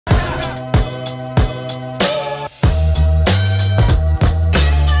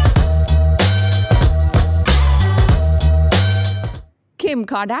Kim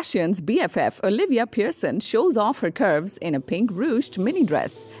Kardashian's BFF Olivia Pierson shows off her curves in a pink ruched mini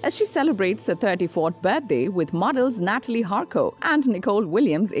dress as she celebrates her 34th birthday with models Nataliehalcro and Nicole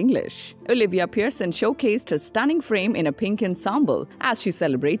English. Olivia Pierson showcased her stunning frame in a pink ensemble as she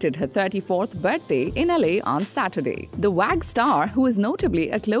celebrated her 34th birthday in LA on Saturday. The WAG star, who is notably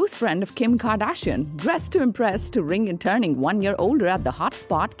a close friend of Kim Kardashian, dressed to impress to ring in turning 1 year older at the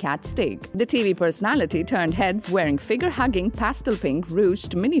hotspot catch stake. The TV personality turned heads wearing figure-hugging pastel pink ruched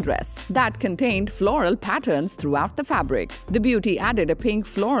mini dress that contained floral patterns throughout the fabric. The beauty added a pink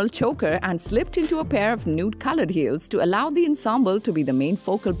floral choker and slipped into a pair of nude-colored heels to allow the ensemble to be the main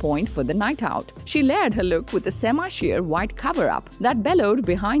focal point for the night out. She layered her look with a semi-sheer white cover-up that bellowed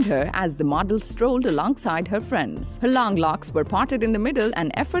behind her as the model strolled alongside her friends. Her long locks were parted in the middle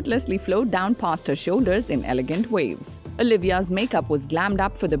and effortlessly flowed down past her shoulders in elegant waves. Olivia's makeup was glammed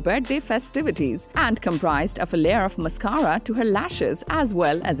up for the birthday festivities and comprised of a layer of mascara to her lashes as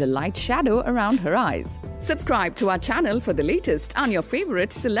well as a light shadow around her eyes. Subscribe to our channel for the latest on your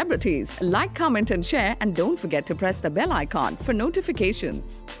favorite celebrities. Like, comment and share, and don't forget to press the bell icon for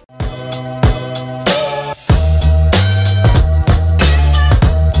notifications.